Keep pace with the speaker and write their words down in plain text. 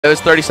It was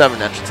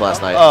 37 entrants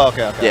last night. Oh,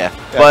 okay, okay. Yeah,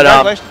 but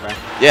congratulations, man.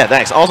 Yeah,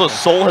 thanks. Also,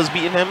 Soul has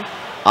beaten him,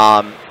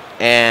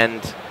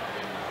 and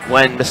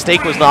when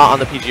Mistake was not on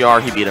the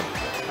PGR, he beat him.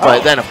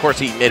 But then, of course,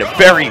 he made a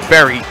very,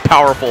 very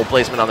powerful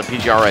placement on the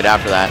PGR right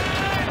after that.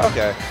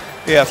 Okay.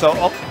 Yeah, so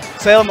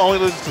Salem only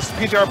loses to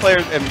PGR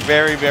players and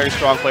very, very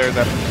strong players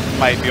that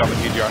might be on the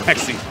PGR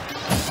next season.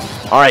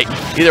 All right.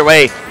 Either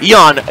way,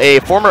 Eon, a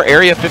former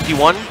Area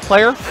 51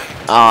 player,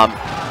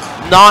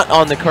 not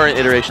on the current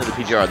iteration of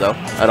the PGR, though,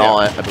 at all,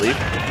 I believe.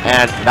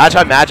 And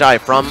MagiMagi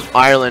from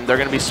Ireland, they're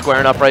going to be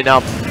squaring up right now.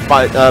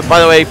 By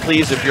the way,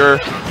 please, if you're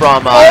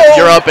from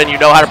Europe and you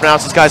know how to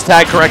pronounce this guy's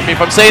tag, correct me if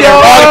I'm saying it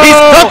wrong.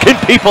 He's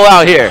cooking people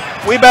out here.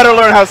 We better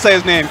learn how to say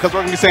his name, because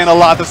we're going to be saying a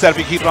lot to set if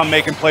he keeps on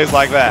making plays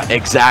like that.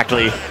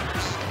 Exactly.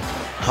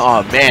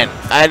 Oh, man.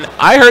 And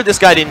I heard this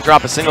guy didn't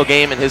drop a single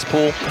game in his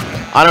pool.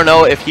 I don't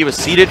know if he was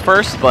seeded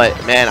first,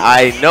 but, man,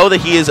 I know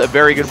that he is a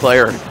very good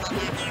player.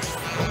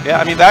 Yeah,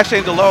 I mean, that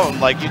exchange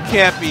alone, like, you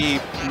can't be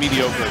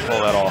mediocre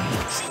full at all.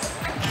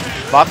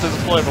 Fox is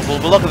exploitable,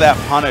 but look at that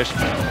punish.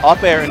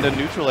 Up air into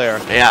neutral air.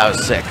 Yeah, that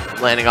was sick.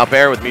 Landing up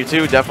air with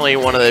Mewtwo, definitely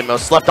one of the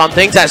most slept on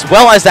things, as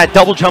well as that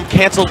double jump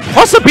canceled,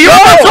 plus a BR.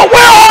 So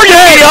where are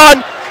you,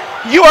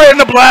 Eon? You are in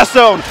the blast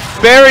zone.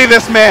 Bury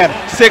this man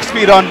 6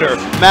 feet under.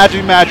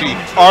 MagiMagi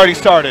already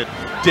started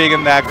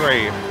digging that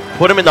grave.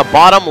 Put him in the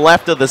bottom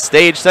left of the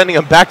stage, sending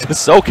him back to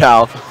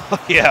SoCal.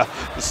 Yeah,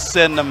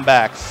 send him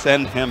back.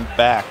 Send him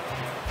back.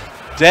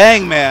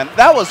 Dang, man.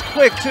 That was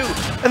quick, too.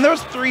 And there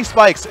was 3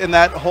 spikes in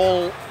that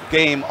whole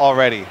game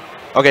already.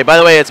 Okay, by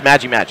the way, it's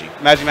MagiMagi.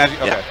 MagiMagi?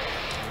 Okay. Yeah.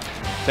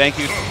 Thank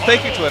you,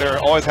 Twitter.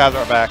 Always has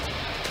our back.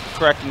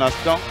 Correcting us.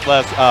 Don't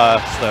let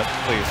us slip,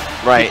 please.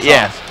 Right,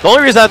 yeah. The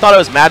only reason I thought it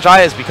was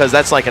Magi is because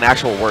that's like an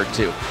actual word,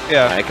 too.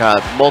 Yeah. Like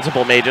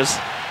multiple mages.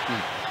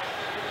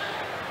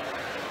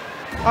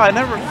 Oh, I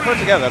never put it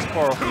together. That's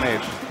plural for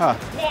mage. Huh.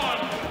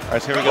 All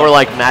right, so here we go. Or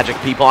like magic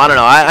people. I don't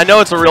know. I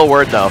know it's a real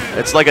word, though.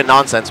 It's like a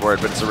nonsense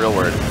word, but it's a real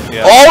word.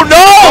 Yeah. Oh, no!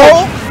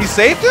 Oh, he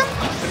saved him?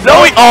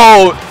 No,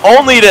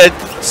 only to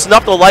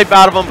snuff the life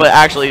out of him, but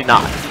actually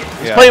not.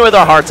 He's playing with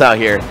our hearts out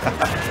here.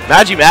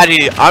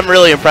 MagiMagi, I'm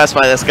really impressed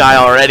by this guy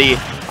already.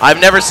 I've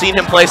never seen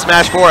him play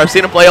Smash 4. I've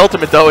seen him play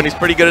Ultimate, though, and he's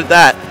pretty good at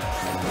that.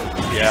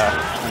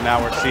 Yeah, and now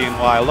we're seeing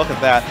why. Look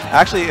at that.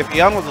 Actually, if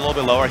Eon was a little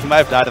bit lower, he might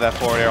have died to that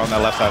forward air on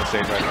that left side of the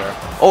stage right there.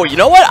 Oh, you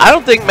know what? I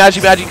don't think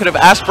MagiMagi could have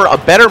asked for a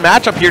better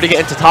matchup here to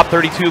get into top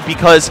 32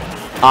 because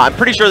I'm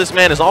pretty sure this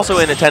man is also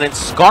in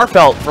attendance.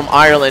 Scarfelt from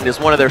Ireland is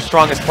one of their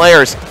strongest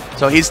players,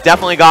 so he's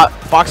definitely got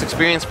Fox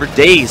experience for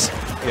days.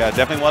 Yeah,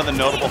 definitely one of the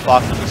notable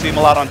Foxes. We see him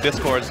a lot on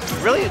Discords.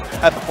 Really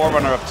at the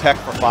forerunner of tech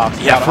for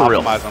Fox. Yeah, for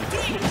real. Him.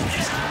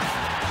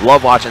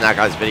 Love watching that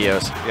guy's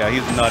videos. Yeah,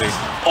 he's nutty.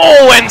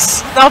 Oh, and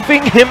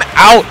snuffing him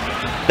out.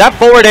 That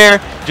forward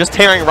air just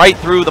tearing right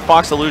through the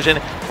Fox illusion.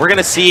 We're going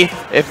to see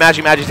if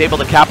MagiMagi is able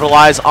to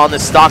capitalize on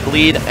this stock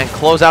lead and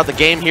close out the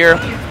game here.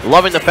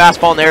 Loving the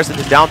fastball and airs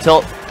into down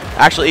tilt.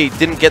 Actually,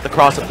 didn't get the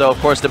cross-up, though. Of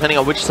course, depending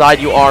on which side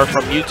you are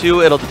from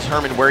Mewtwo, it'll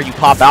determine where you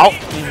pop out.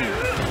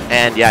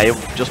 And, yeah, it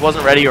just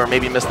wasn't ready or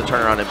maybe missed the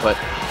turnaround input.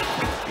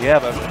 Yeah,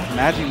 but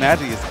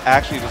MagiMagi is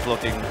actually just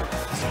looking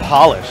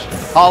polished.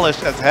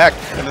 Polished as heck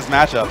in this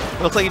matchup.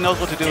 It looks like he knows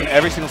what to do in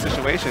every single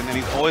situation, and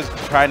he's always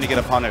trying to get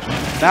a punish.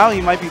 Now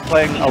he might be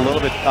playing a little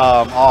bit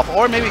off,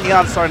 or maybe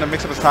Eon's starting to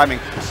mix up his timing,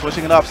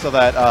 switching it up so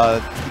that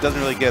he doesn't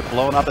really get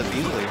blown up as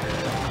easily.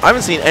 I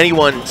haven't seen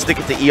anyone stick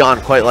it to Eon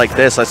quite like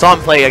this. I saw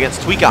him play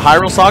against Tweak at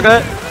Hyrule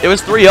Saga. It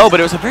was 3-0, but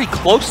it was a very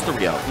close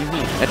 3-0.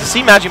 And to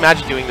see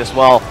MagiMagi doing this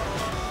well,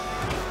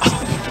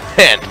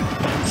 man,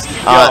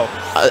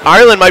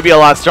 Ireland might be a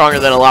lot stronger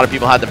than a lot of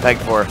people had them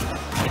pegged for.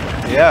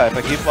 Yeah, if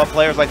I keep up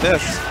players like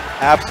this,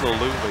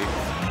 absolutely.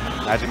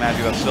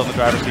 MagiMagi, that's still in the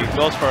driver's seat,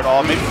 goes for it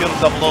all, maybe feels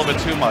himself a little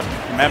bit too much.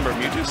 Remember,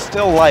 Mewtwo's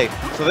still light,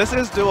 so this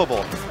is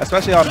doable,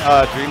 especially on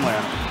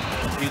Dreamland.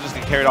 You just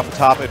get carried off the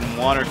top in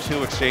 1 or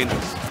 2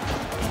 exchanges.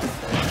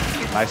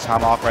 Nice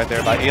tomahawk right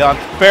there by Eon.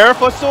 Fair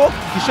footstool,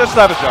 he should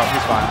still have a jump,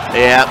 he's fine.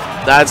 Yeah,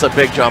 that's a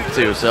big jump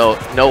too, so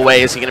no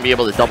way is he going to be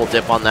able to double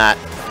dip on that.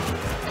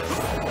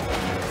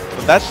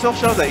 But that still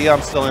shows that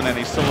Eon's still in and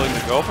he's still willing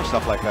to go for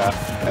stuff like that.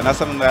 And that's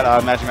something that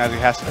MagiMagi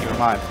has to keep in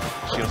mind.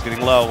 Shield's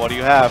getting low. What do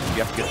you have?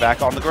 You have to get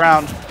back on the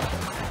ground.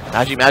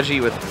 MagiMagi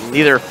with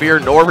neither fear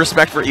nor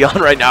respect for Eon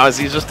right now as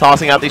he's just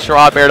tossing out these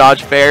straw bear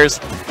dodge fairs.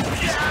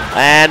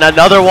 And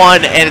another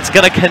one, and it's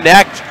going to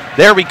connect.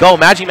 There we go.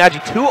 MagiMagi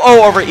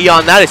 2-0 over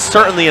Eon. That is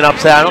certainly an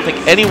upset. I don't think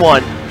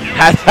anyone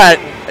had that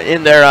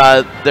in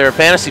their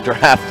fantasy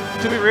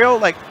draft. To be real,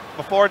 like,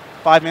 before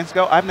 5 minutes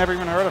ago, I've never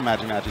even heard of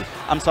MagiMagi.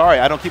 I'm sorry,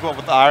 I don't keep up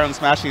with the Iron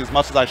Smashing as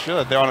much as I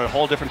should. They're on a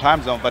whole different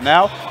time zone. But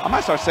now, I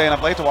might start staying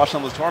up late to watch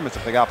some of those tournaments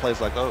if they got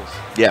plays like those.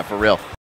 Yeah, for real.